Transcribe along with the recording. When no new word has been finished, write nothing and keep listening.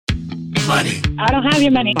money. I don't have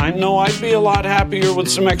your money. I know I'd be a lot happier with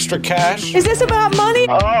some extra cash. Is this about money?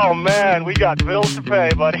 Oh, man, we got bills to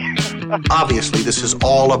pay, buddy. Obviously, this is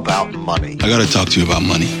all about money. I gotta talk to you about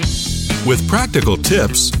money. With practical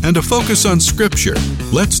tips and a focus on Scripture,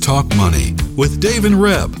 let's talk money with Dave and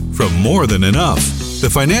Reb from More Than Enough, the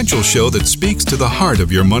financial show that speaks to the heart of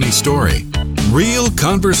your money story. Real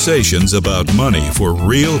conversations about money for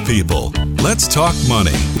real people. Let's talk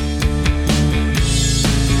money.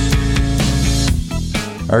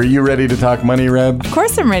 Are you ready to talk money, Reb? Of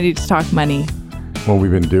course I'm ready to talk money. Well,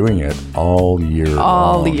 we've been doing it all year long.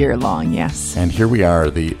 All year long, yes. And here we are,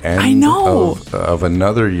 the end I know. of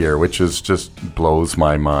another year, which is just blows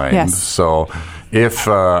my mind. Yes. So if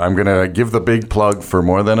I'm going to give the big plug for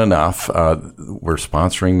More Than Enough, we're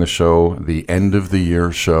sponsoring the show, the end of the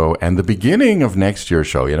year show, and the beginning of next year's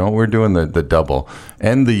show. You know, we're doing the double.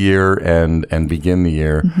 End the year and begin the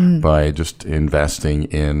year by just investing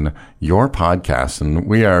in your podcast. And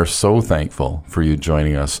we are so thankful for you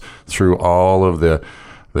joining us through all of the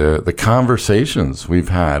conversations we've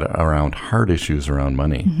had around hard issues around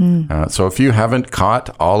money. So if you haven't caught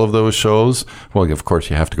all of those shows, well, of course,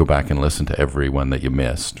 you have to go back and listen to every one that you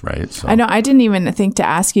missed, right? So, I know. I didn't even think to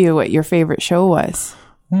ask you what your favorite show was.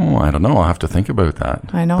 Oh, I don't know. I'll have to think about that.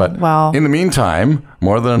 I know. But well, in the meantime,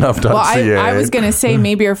 morethanenough.ca. Well, I was going to say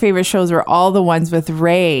maybe your favorite shows were all the ones with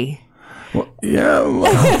Ray. Well, yeah.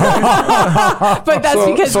 But that's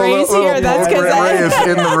because Ray's here. That's because Ray is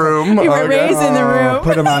in the room. Ray's in the room.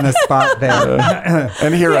 Put him on the spot there.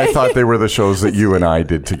 And here I thought they were the shows that you and I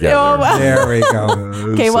did together. Oh, well. There we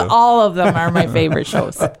go. Okay, well, all of them are my favorite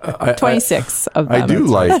shows. 26 of them. I do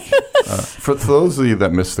like, for those of you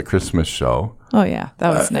that missed the Christmas show. Oh, yeah.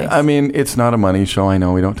 That was nice. I mean, it's not a money show. I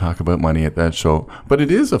know we don't talk about money at that show, but it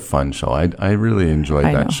is a fun show. I really enjoyed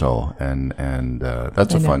that show, and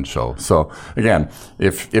that's a fun show. So, again,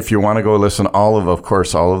 if you want to go listen, all of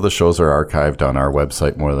the shows are archived on our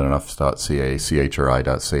website, morethanenough.ca,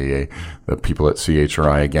 chri.ca. The people at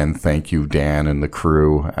CHRI, again, thank you, Dan and the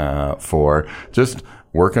crew, for just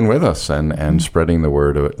working with us and spreading the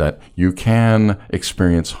word of it, that you can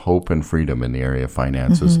experience hope and freedom in the area of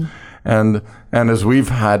finances. And as we've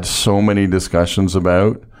had so many discussions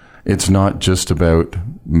about, it's not just about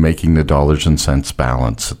making the dollars and cents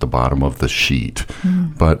balance at the bottom of the sheet,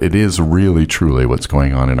 but it is really, truly what's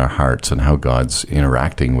going on in our hearts and how God's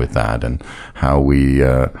interacting with that and how we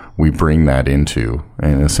bring that into,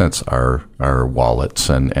 in a sense, our wallets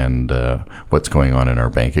and what's going on in our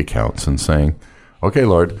bank accounts, and saying, okay,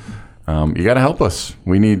 Lord, you got to help us.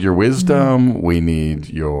 We need your wisdom. We need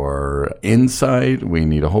your insight. We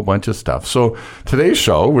need a whole bunch of stuff. So today's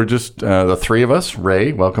show, we're just the three of us.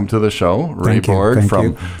 Ray, welcome to the show. Ray Borg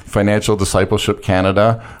from Financial Discipleship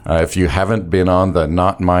Canada. If you haven't been on the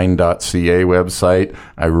notmine.ca website,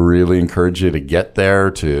 I really encourage you to get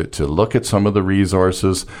there to look at some of the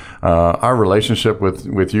resources. Our relationship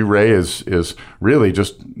with you, Ray, is really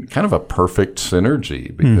just kind of a perfect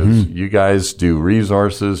synergy, because you guys do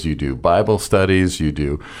resources, you do Bible studies, you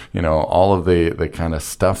do, all of the kind of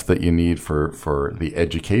stuff that you need for the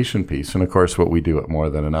education piece. And of course, what we do at More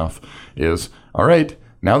Than Enough is, all right,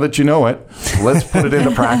 now that you know it, let's put it into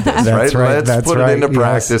practice, right? Let's put it into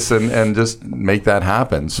practice and just make that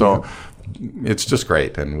happen. So it's just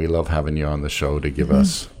great. And we love having you on the show to give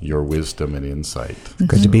us your wisdom and insight.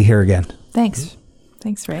 Good to be here again. Thanks.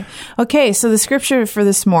 Thanks, Ray. Okay, so the scripture for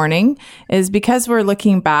this morning is, because we're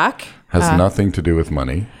looking back. Has nothing to do with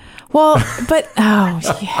money. Well, but,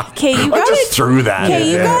 okay, you got just threw that in. Okay,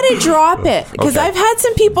 you got to drop it, because I've had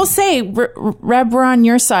some people say, Reb, we're on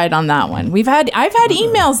your side on that one. I've had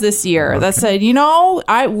emails this year that said,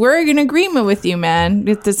 we're in agreement with you, man.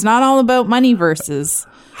 It's not all about money verses.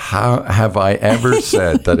 How have I ever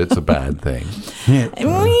said that it's a bad thing?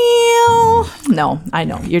 Well, no, I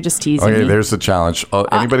know. You're just teasing me. Okay, there's the challenge.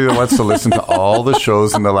 Anybody that wants to listen to all the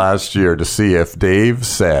shows in the last year to see if Dave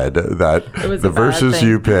said that the verses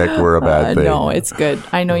you picked were a bad thing. No, it's good.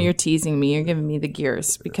 I know you're teasing me. You're giving me the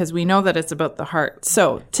gears, because we know that it's about the heart.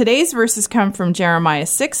 So today's verses come from Jeremiah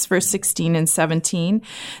 6, verse 16 and 17.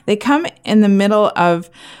 They come in the middle of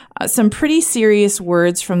some pretty serious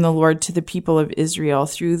words from the Lord to the people of Israel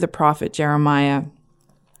through the prophet Jeremiah.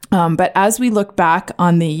 But as we look back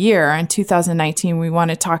on the year in 2019, we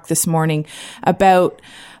want to talk this morning about,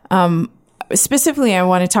 specifically, I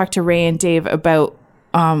want to talk to Ray and Dave about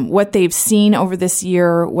what they've seen over this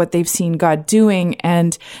year, what they've seen God doing,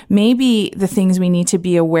 and maybe the things we need to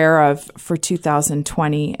be aware of for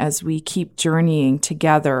 2020 as we keep journeying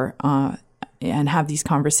together and have these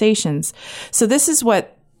conversations. So this is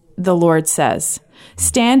what the Lord says,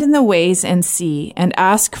 stand in the ways and see, and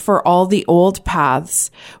ask for all the old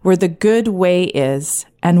paths where the good way is,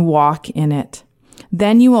 and walk in it.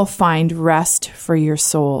 Then you will find rest for your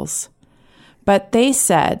souls. But they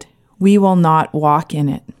said, we will not walk in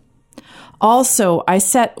it. Also, I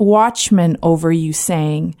set watchmen over you,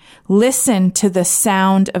 saying, listen to the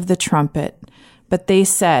sound of the trumpet. But they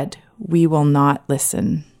said, we will not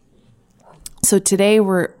listen. So today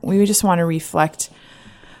we just want to reflect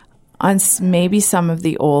on maybe some of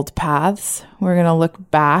the old paths. We're going to look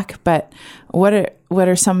back, but what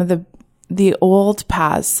are some of the old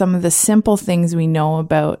paths, some of the simple things we know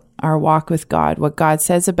about our walk with God, what God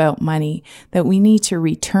says about money, that we need to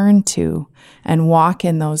return to and walk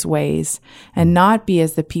in those ways and not be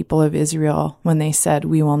as the people of Israel when they said,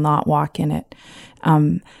 we will not walk in it.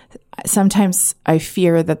 Sometimes I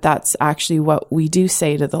fear that that's actually what we do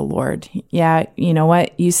say to the Lord. Yeah, you know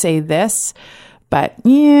what? You say this, but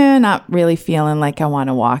not really feeling like I want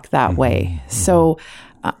to walk that way. So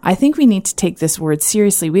I think we need to take this word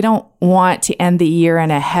seriously. We don't want to end the year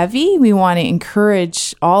in a heavy. We want to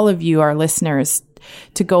encourage all of you, our listeners,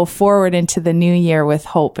 to go forward into the new year with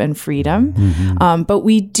hope and freedom. But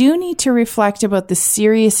we do need to reflect about the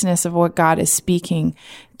seriousness of what God is speaking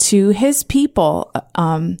to his people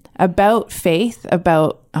about faith,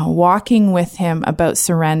 about walking with him, about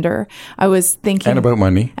surrender. I was thinking... And about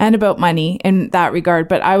money. And about money in that regard.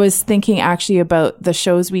 But I was thinking actually about the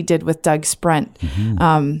shows we did with Doug Sprent.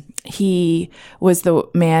 He was the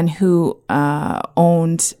man who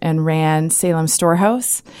owned and ran Salem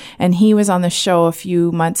Storehouse. And he was on the show a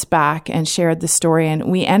few months back and shared the story. And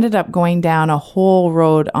we ended up going down a whole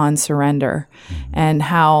road on surrender and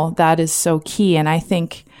how that is so key. And I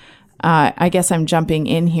think, I guess I'm jumping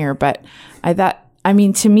in here, but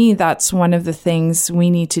to me, that's one of the things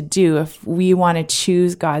we need to do. If we want to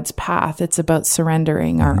choose God's path, it's about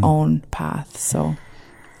surrendering our own path. So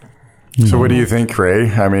what do you think,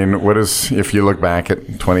 Ray? I mean, if you look back at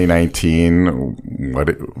 2019,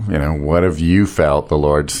 what have you felt the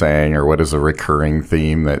Lord saying, or what is a recurring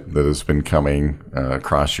theme that has been coming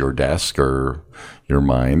across your desk or your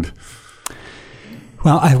mind?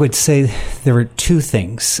 Well, I would say there were two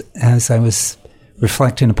things as I was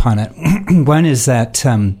reflecting upon it. One is that,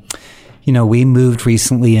 we moved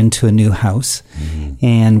recently into a new house,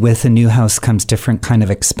 and with a new house comes different kind of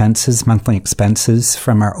expenses, monthly expenses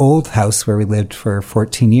from our old house where we lived for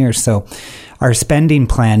 14 years. So our spending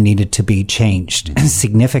plan needed to be changed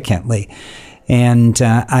significantly. And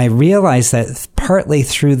I realized that partly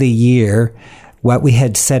through the year, what we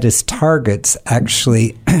had set as targets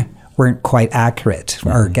actually weren't quite accurate,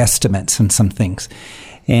 or guesstimates on some things.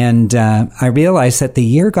 And I realized that the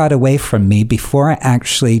year got away from me before I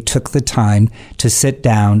actually took the time to sit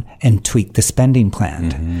down and tweak the spending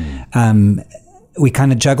plan. We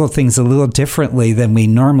kind of juggled things a little differently than we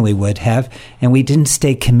normally would have, and we didn't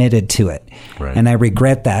stay committed to it. Right. And I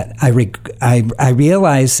regret that. I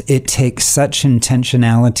realize it takes such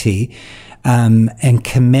intentionality and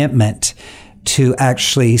commitment to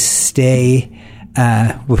actually stay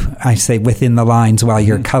I say within the lines while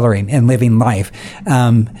you're coloring and living life.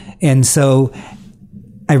 And so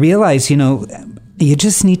I realize, you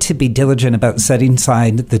just need to be diligent about setting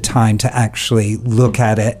aside the time to actually look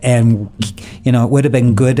at it. And, it would have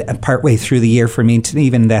been good partway through the year for me to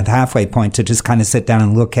even that halfway point to just kind of sit down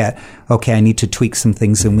and look at, okay, I need to tweak some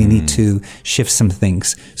things and we need to shift some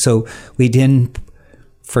things. So we didn't,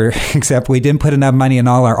 for example, we didn't put enough money in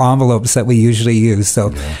all our envelopes that we usually use.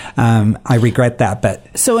 So I regret that.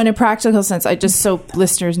 But so in a practical sense, just so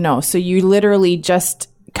listeners know, so you literally just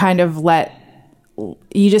kind of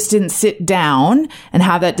you just didn't sit down and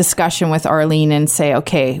have that discussion with Arlene and say,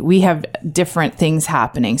 okay, we have different things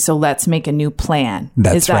happening, so let's make a new plan.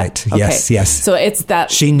 That's right. Okay. Yes. So it's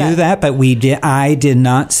that she knew that, but I did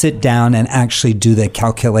not sit down and actually do the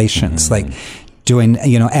calculations, like doing,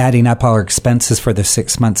 adding up all our expenses for the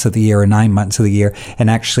 6 months of the year or 9 months of the year,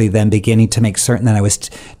 and actually then beginning to make certain that I was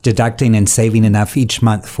deducting and saving enough each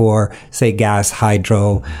month for, say, gas,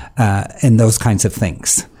 hydro, and those kinds of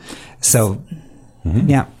things. So,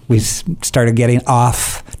 we started getting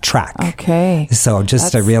off track. Okay. So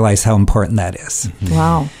I realized how important that is.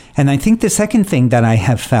 Wow. And I think the second thing that I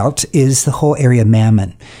have felt is the whole area of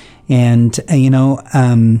mammon. And,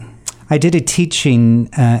 I did a teaching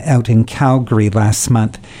out in Calgary last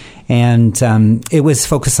month, and it was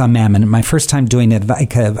focused on mammon. My first time doing it,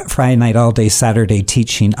 like a Friday night, all day, Saturday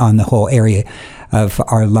teaching on the whole area of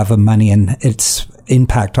our love of money and its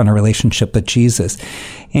impact on our relationship with Jesus.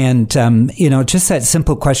 And, just that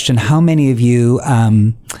simple question, how many of you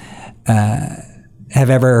have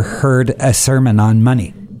ever heard a sermon on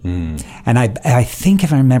money? And I think,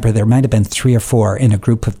 if I remember, there might have been 3 or 4 in a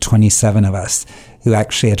group of 27 of us who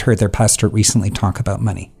actually had heard their pastor recently talk about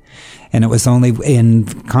money. And it was only in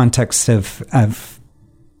context of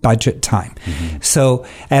budget time. So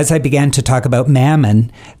as I began to talk about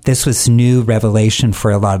mammon, this was new revelation for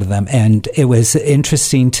a lot of them. And it was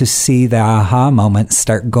interesting to see the aha moment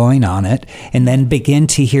start going on it and then begin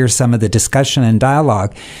to hear some of the discussion and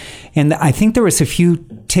dialogue. And I think there was a few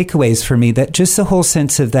takeaways for me, that just the whole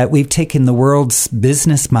sense of that we've taken the world's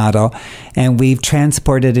business model and we've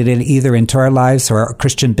transported it either into our lives or our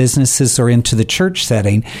Christian businesses or into the church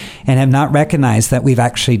setting, and have not recognized that we've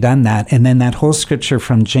actually done that. And then that whole scripture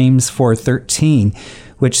from James 4:13,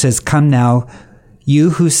 which says, "Come now,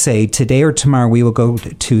 you who say, today or tomorrow we will go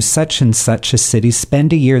to such and such a city,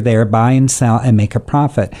 spend a year there, buy and sell, and make a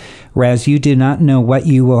profit, whereas you do not know what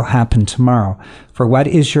you will happen tomorrow. For what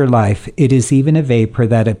is your life? It is even a vapor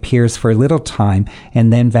that appears for a little time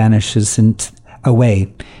and then vanishes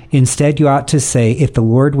away. Instead, you ought to say, if the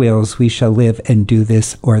Lord wills, we shall live and do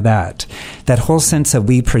this or that." That whole sense of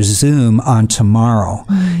we presume on tomorrow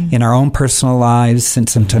in our own personal lives and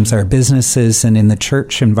sometimes our businesses and in the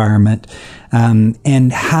church environment,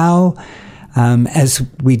 and how, as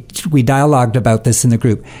we dialogued about this in the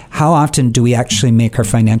group, how often do we actually make our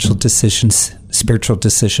financial decisions, spiritual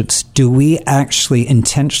decisions? Do we actually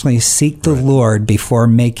intentionally seek the Lord before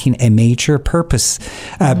making a major purchase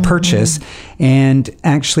and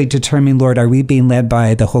actually determine, Lord, are we being led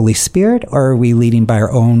by the Holy Spirit, or are we leading by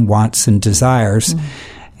our own wants and desires?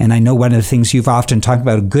 And I know one of the things you've often talked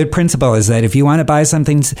about, a good principle, is that if you want to buy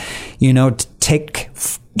something, take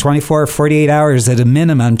 24 or 48 hours at a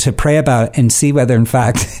minimum to pray about it and see whether, in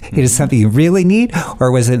fact, it is something you really need, or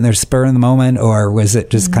was it in their spur of the moment, or was it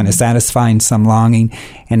just kind of satisfying some longing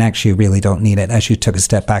and actually you really don't need it as you took a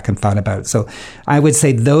step back and thought about it. So I would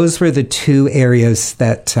say those were the 2 areas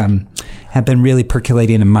that have been really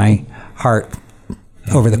percolating in my heart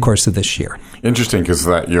over the course of this year. Interesting, because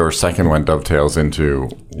that your second one dovetails into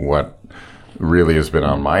what really has been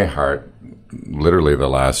on my heart literally the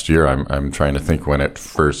last year. I'm trying to think when it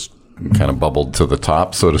first kind of bubbled to the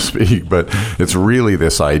top, so to speak, but it's really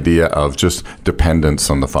this idea of just dependence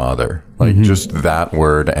on the Father, like just that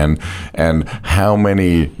word, and how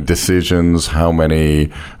many decisions, how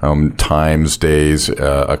many times, days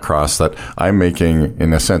across that I'm making,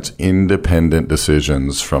 in a sense, independent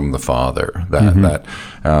decisions from the Father,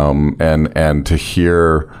 and to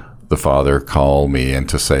hear the Father call me and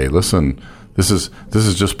to say, listen, This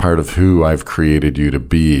is just part of who I've created you to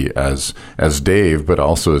be as Dave, but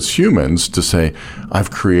also as humans, to say,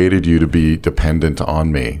 I've created you to be dependent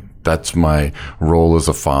on me. That's my role as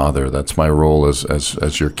a father. That's my role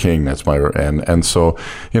as your king. That's my, and so,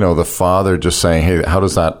 the Father just saying, hey, how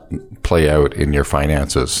does that play out in your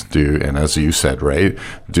finances? And as you said, right,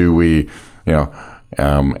 do we,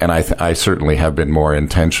 and I certainly have been more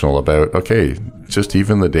intentional about, okay, just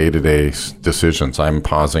even the day-to-day decisions, I'm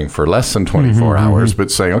pausing for less than 24 hours,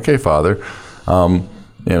 but saying, okay, Father,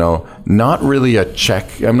 not really a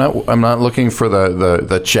check. I'm not looking for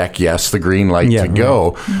the check, yes, the green light to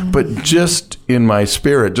go, but just in my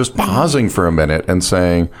spirit, just pausing for a minute and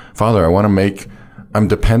saying, Father, I'm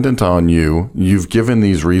dependent on you. You've given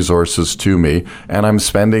these resources to me, and I'm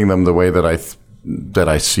spending them the way that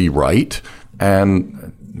I see right.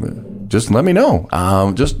 And just let me know.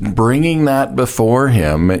 Just bringing that before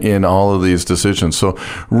him in all of these decisions. So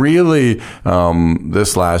really,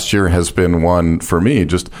 this last year has been one for me.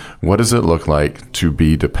 Just what does it look like to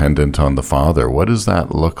be dependent on the Father? What does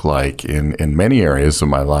that look like in many areas of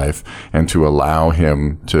my life? And to allow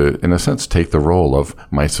him to, in a sense, take the role of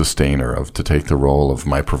my sustainer, to take the role of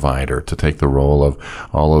my provider, to take the role of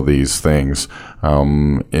all of these things,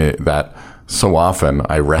 that so often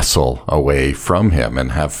I wrestle away from him,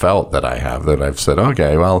 and have felt that I've said,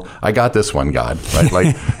 okay, well, I got this one, God, right?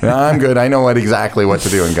 Like, I'm good. I know exactly what to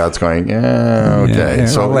do. And God's going, yeah, okay. Yeah,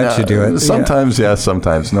 so I'll let you do it. Sometimes yes,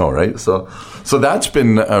 sometimes no, right? So that's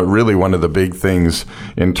been really one of the big things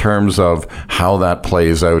in terms of how that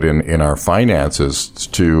plays out in our finances,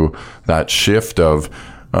 to that shift of,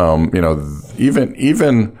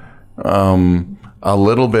 even a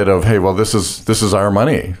little bit of, hey, well, this is our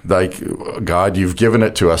money. Like, God, you've given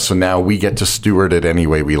it to us, so now we get to steward it any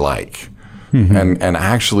way we like. And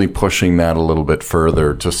actually pushing that a little bit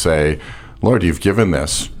further to say, Lord, you've given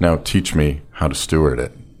this. Now teach me how to steward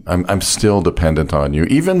it. I'm still dependent on you,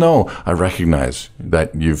 even though I recognize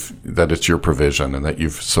that it's your provision and that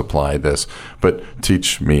you've supplied this, but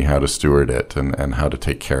teach me how to steward it and how to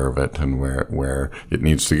take care of it and where it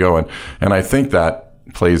needs to go. And I think that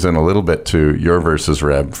plays in a little bit to your verses,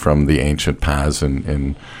 Reb, from the ancient paths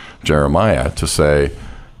in Jeremiah, to say,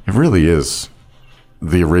 it really is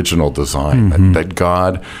the original design, that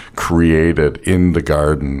God created in the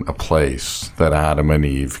garden a place that Adam and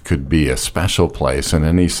Eve could be a special place. And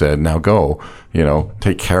then he said, now go,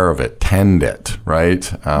 take care of it, tend it,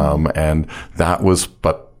 right? And that was,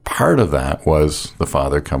 but part of that was the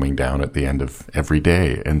Father coming down at the end of every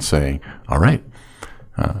day and saying, all right,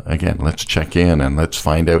 again, let's check in and let's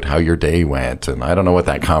find out how your day went. And I don't know what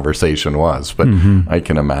that conversation was, but I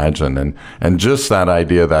can imagine. And just that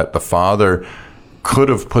idea that the Father could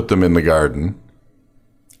have put them in the garden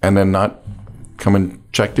and then not come and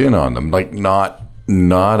checked in on them, like not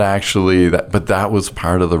actually that, but that was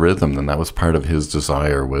part of the rhythm, and that was part of his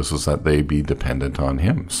desire was that they be dependent on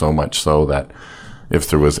him, so much so that if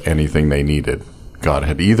there was anything they needed, God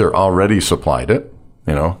had either already supplied it,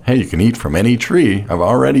 hey, you can eat from any tree, I've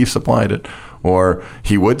already supplied it, or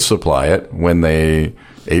he would supply it when they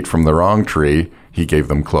ate from the wrong tree, he gave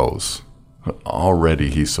them clothes. Already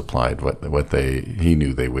he supplied what he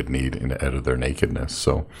knew they would need out of their nakedness.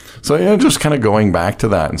 So just kind of going back to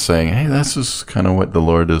that and saying, hey, this is kind of what the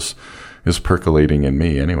Lord is percolating in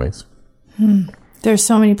me anyways. There's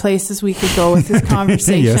so many places we could go with this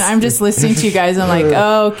conversation. Yes. I'm just listening to you guys. I'm like,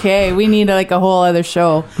 okay, we need a whole other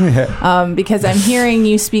show. Because I'm hearing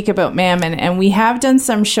you speak about mammon, and we have done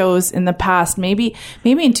some shows in the past. Maybe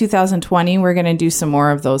in 2020, we're going to do some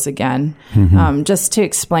more of those again, just to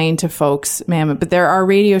explain to folks mammon. But there are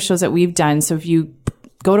radio shows that we've done. So if you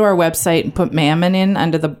go to our website and put mammon in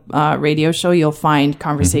under the radio show, you'll find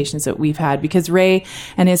conversations that we've had, because Ray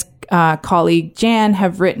and his colleague Jan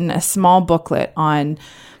have written a small booklet on,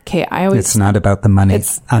 it's not about the money,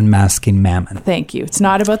 it's unmasking mammon. Thank you. It's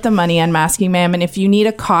not about the money, unmasking mammon. If you need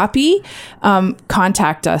a copy,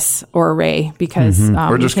 contact us or Ray, because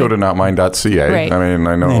or just go to notmine.ca. Right. I mean,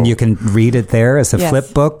 I know, and you can read it there as a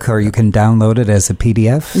flip book, or you can download it as a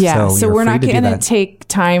PDF. Yeah. So we're not going to take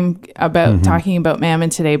time about talking about mammon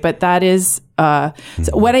today, but that is so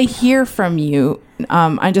what I hear from you.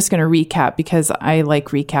 I'm just going to recap, because I like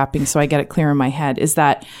recapping, so I get it clear in my head, is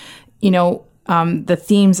that, the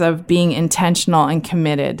themes of being intentional and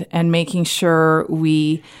committed and making sure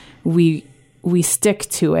we stick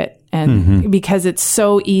to it. And because it's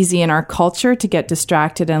so easy in our culture to get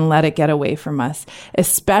distracted and let it get away from us,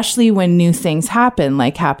 especially when new things happen,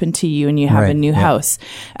 like happened to you and you have a new house.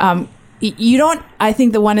 I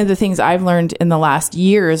think that one of the things I've learned in the last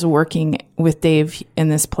years working with Dave in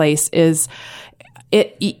this place is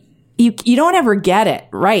you don't ever get it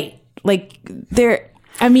right.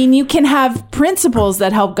 You can have principles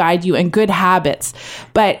that help guide you and good habits,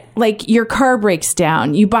 but your car breaks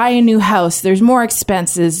down, you buy a new house, there's more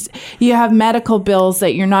expenses, you have medical bills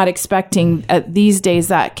that you're not expecting these days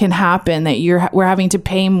that can happen, that we're having to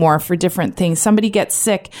pay more for different things. Somebody gets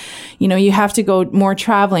sick, you have to go more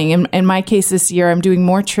traveling. In my case this year, I'm doing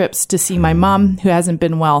more trips to see my mom who hasn't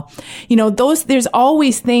been well. There's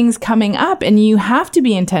always things coming up, and you have to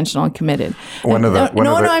be intentional and committed.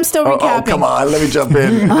 I'm still recapping. Oh, come on, let me jump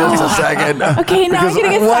in. Just a second. Okay, now I'm going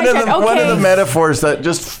to get sidetracked. One of the metaphors that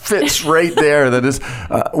just fits right there, that is,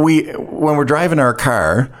 when we're driving our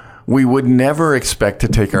car, we would never expect to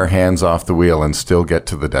take our hands off the wheel and still get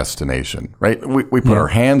to the destination, right? We put our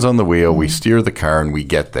hands on the wheel, we steer the car, and we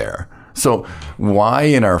get there. So why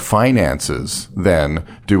in our finances then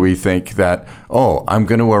do we think that, I'm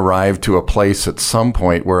going to arrive to a place at some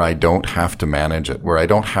point where I don't have to manage it, where I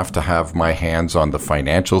don't have to have my hands on the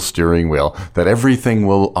financial steering wheel, that everything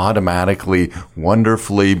will automatically,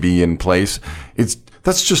 wonderfully be in place?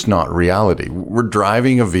 That's just not reality. We're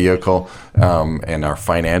driving a vehicle, and our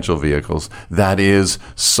financial vehicles, that is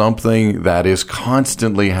something that is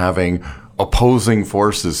constantly having opposing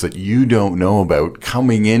forces that you don't know about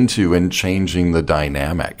coming into and changing the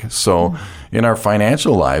dynamic. So in our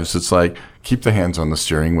financial lives, it's keep the hands on the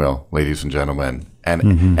steering wheel, ladies and gentlemen,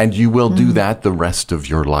 and you will do that the rest of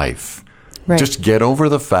your life. Right. Just get over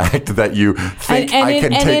the fact that you think I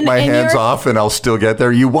can take my hands off and I'll still get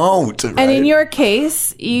there. You won't. Right? And in your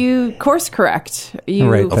case, you course correct.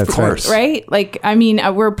 Of course. Right?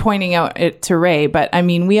 We're pointing out it to Ray, but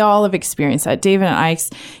we all have experienced that. David and I,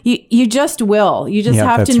 you just will. You just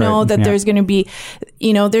have to know that there's going to be,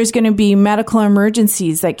 there's going to be medical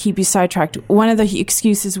emergencies that keep you sidetracked. One of the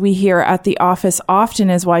excuses we hear at the office often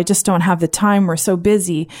is, well, I just don't have the time. We're so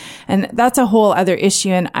busy. And that's a whole other issue.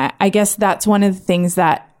 And I guess that's one of the things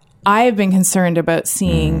that I have been concerned about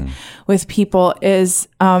seeing with people is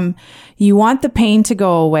you want the pain to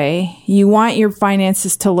go away. You want your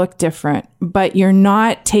finances to look different, but you're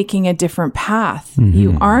not taking a different path.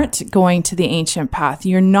 You aren't going to the ancient path.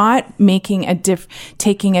 You're not making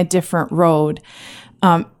taking a different road.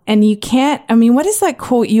 And you can't, I mean, what is that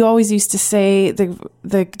quote you always used to say?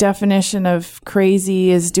 The definition of crazy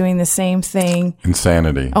is doing the same thing.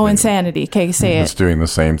 Insanity. Oh, insanity. Okay, say it. It's doing the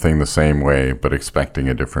same thing the same way, but expecting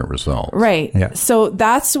a different result. Right. Yeah. So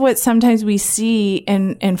that's what sometimes we see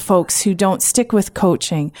in folks who don't stick with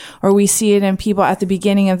coaching, or we see it in people at the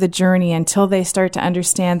beginning of the journey until they start to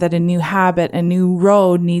understand that a new habit, a new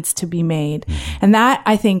road needs to be made. And that,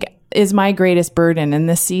 I think, is my greatest burden in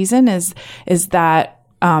this season is that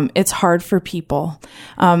it's hard for people.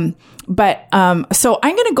 So I'm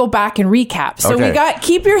going to go back and recap. So we got,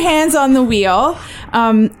 keep your hands on the wheel.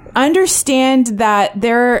 Understand that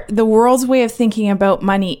the world's way of thinking about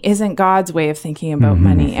money isn't God's way of thinking about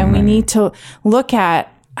money. And we need to look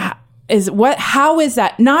at how is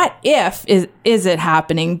that, not if is it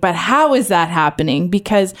happening, but how is that happening?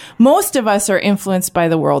 Because most of us are influenced by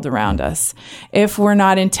the world around us if we're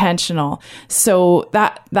not intentional. So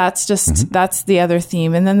that's the other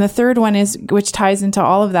theme. And then the third one is, which ties into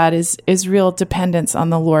all of that, is real dependence on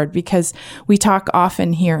the Lord, because we talk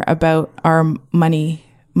often here about our money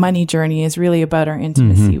journey is really about our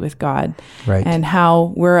intimacy with God, right? And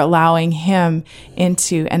how we're allowing Him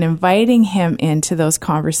into and inviting Him into those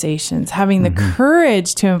conversations, having the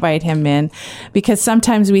courage to invite Him in, because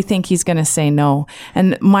sometimes we think He's going to say no.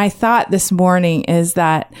 And my thought this morning is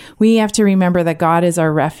that we have to remember that God is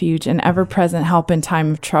our refuge and ever-present help in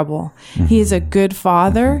time of trouble. He is a good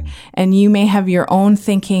Father, and you may have your own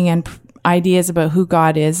thinking and ideas about who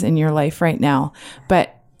God is in your life right now,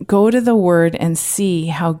 but go to the Word and see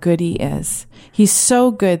how good He is. He's so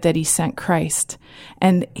good that He sent Christ.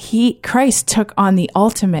 And Christ took on the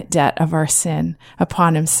ultimate debt of our sin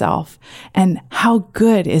upon Himself. And how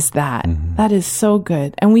good is that? That is so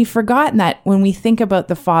good. And we've forgotten that when we think about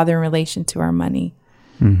the Father in relation to our money.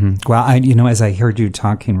 Well, as I heard you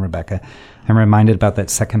talking, Rebecca, I'm reminded about that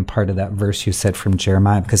second part of that verse you said from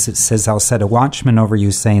Jeremiah, because it says, I'll set a watchman over you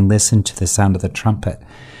saying, listen to the sound of the trumpet.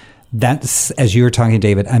 That's, as you were talking,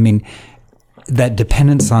 David, I mean, that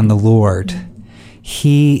dependence on the Lord,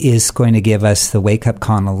 He is going to give us the wake-up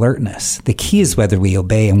call and alertness. The key is whether we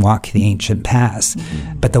obey and walk the ancient paths.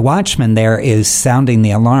 But the watchman there is sounding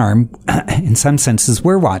the alarm. In some senses,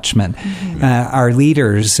 we're watchmen. Our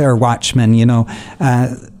leaders are watchmen,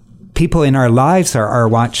 people in our lives are our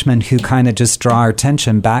watchmen who kind of just draw our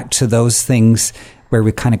attention back to those things where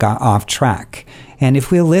we kind of got off track. And if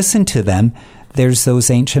we'll listen to them, there's those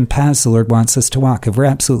ancient paths the Lord wants us to walk. If we're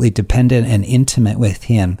absolutely dependent and intimate with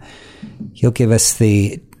Him, He'll give us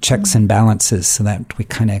the checks and balances so that we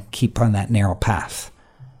kind of keep on that narrow path.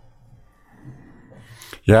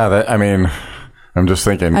 Yeah, I'm just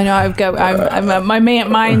thinking. I know my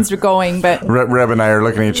mind's going, but Reb and I are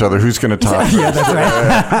looking at each other. Who's going to talk? Yeah, that's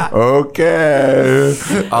right.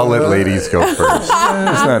 Okay, I'll let ladies go first. Isn't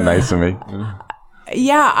that nice of me?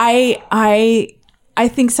 Yeah, I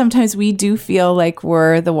think sometimes we do feel like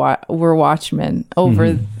we're watchmen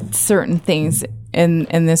over certain things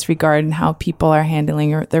in this regard, and how people are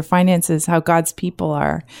handling their finances, how God's people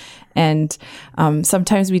are. And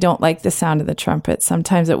sometimes we don't like the sound of the trumpet.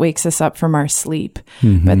 Sometimes it wakes us up from our sleep.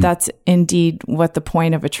 But that's indeed what the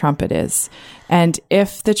point of a trumpet is. And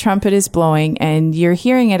if the trumpet is blowing and you're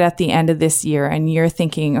hearing it at the end of this year and you're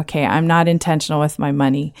thinking, okay, I'm not intentional with my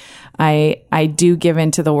money. I do give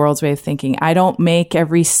into the world's way of thinking. I don't make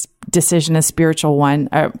every decision a spiritual one,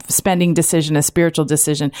 spending decision a spiritual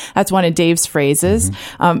decision. That's one of Dave's phrases.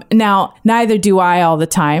 Now, neither do I all the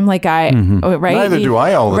time. Like right? Neither do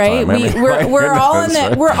I all the time. We're all in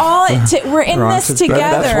the, we're in this together.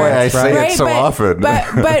 That's why I say it so often.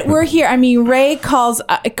 But we're here. I mean, Ray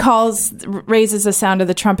raises the sound of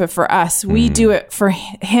the trumpet for us. We do it for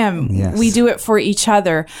him. Yes. We do it for each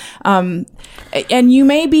other. And you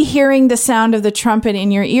may be hearing the sound of the trumpet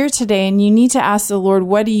in your ear today, and you need to ask the Lord,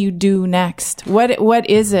 what do you do next? What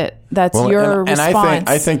is it that's your response? And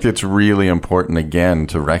I think it's really important, again,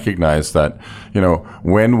 to recognize that,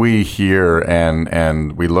 when we hear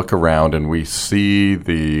and we look around and we see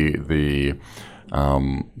the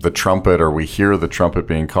trumpet, or we hear the trumpet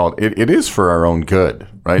being called, it is for our own good,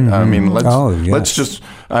 right? I mean, let's just,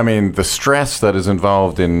 the stress that is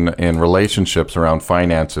involved in relationships around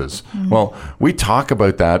finances. Well, we talk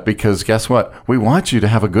about that because guess what? We want you to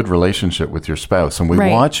have a good relationship with your spouse, and we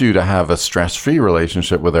want you to have a stress-free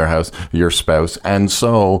relationship with your spouse. And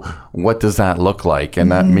so what does that look like?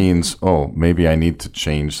 And that means, maybe I need to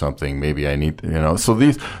change something. Maybe I need, so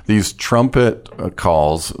these trumpet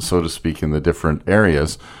calls, so to speak, in the different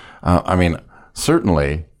areas,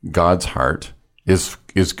 certainly God's heart is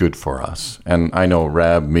good for us. And I know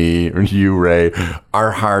Reb, me, you, Ray,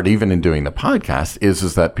 our heart, even in doing the podcast,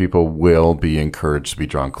 is that people will be encouraged to be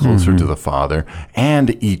drawn closer to the Father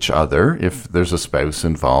and each other if there's a spouse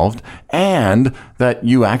involved, and that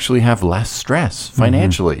you actually have less stress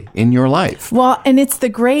financially in your life. Well, and it's the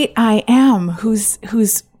great I Am who's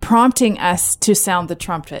prompting us to sound the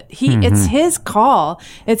trumpet. It's his call.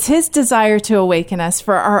 It's his desire to awaken us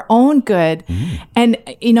for our own good. And,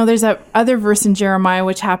 there's a other verse in Jeremiah,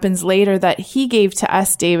 which happens later, that he gave to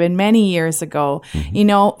us, David, many years ago.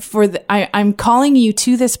 I'm calling you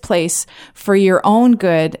to this place for your own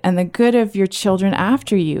good and the good of your children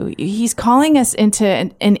after you. He's calling us into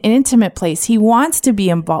an intimate place. He wants to be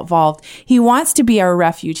involved. He wants to be our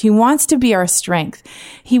refuge. He wants to be our strength.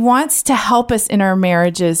 He wants to help us in our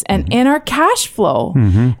marriages and in our cash flow.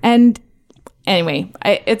 And anyway,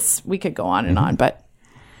 we could go on and on, but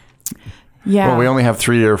yeah. Well, we only have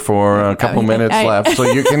 3 or 4 couple minutes left, so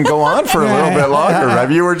you can go on for a little bit longer. Right?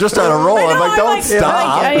 You were just on a roll. I'm like, don't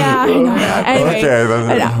stop. Anyway, okay,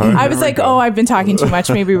 I was like, I've been talking too much.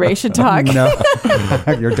 Maybe Ray should talk. No,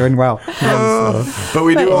 you're doing well. But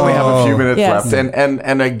we do only have a few minutes left.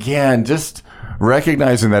 And again, just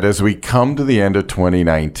recognizing that as we come to the end of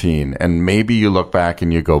 2019, and maybe you look back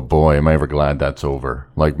and you go, boy, am I ever glad that's over.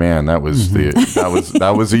 Like, man, that was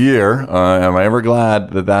that was a year. Am I ever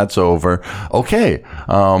glad that that's over? Okay.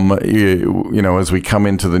 As we come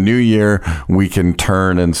into the new year, we can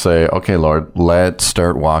turn and say, okay, Lord, let's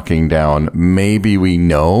start walking down. Maybe we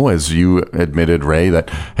know, as you admitted, Ray, that,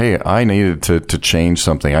 hey, I needed to change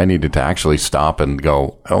something. I needed to actually stop and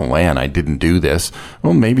go, oh man, I didn't do this.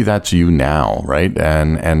 Well, maybe that's you now. Right.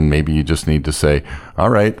 And maybe you just need to say, all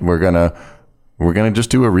right, we're going to just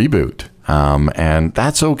do a reboot. And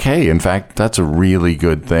that's okay. In fact, that's a really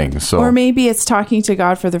good thing. So, or maybe it's talking to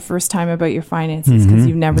God for the first time about your finances because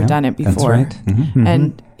you've never done it before. That's right.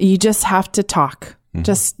 And you just have to talk.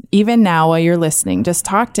 Just even now while you're listening, just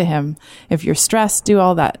talk to him. If you're stressed, do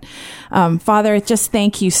all that. Father, just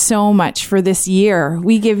thank you so much for this year.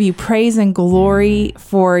 We give you praise and glory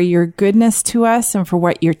for your goodness to us and for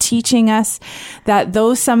what you're teaching us, that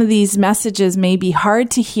though some of these messages may be hard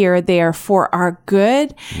to hear, they are for our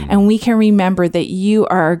good. And we can remember that you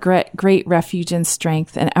are our great refuge and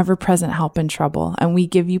strength and ever-present help in trouble. And we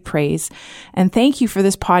give you praise. And thank you for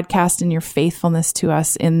this podcast and your faithfulness to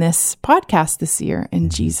us in this podcast this year.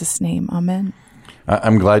 In Jesus' name, amen.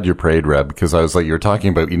 I'm glad you prayed, Reb, because I was like, you're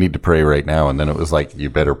talking about you need to pray right now. And then it was like,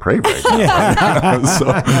 you better pray right now.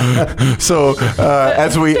 So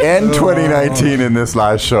as we end 2019 in this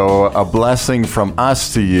last show, a blessing from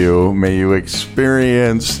us to you. May you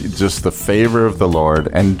experience just the favor of the Lord,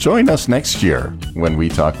 and join us next year when we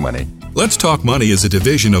talk money. Let's Talk Money is a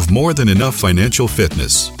division of More Than Enough Financial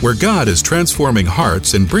Fitness, where God is transforming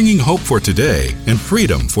hearts and bringing hope for today and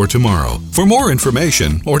freedom for tomorrow. For more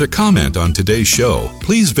information or to comment on today's show,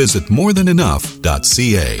 please visit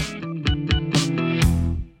morethanenough.ca.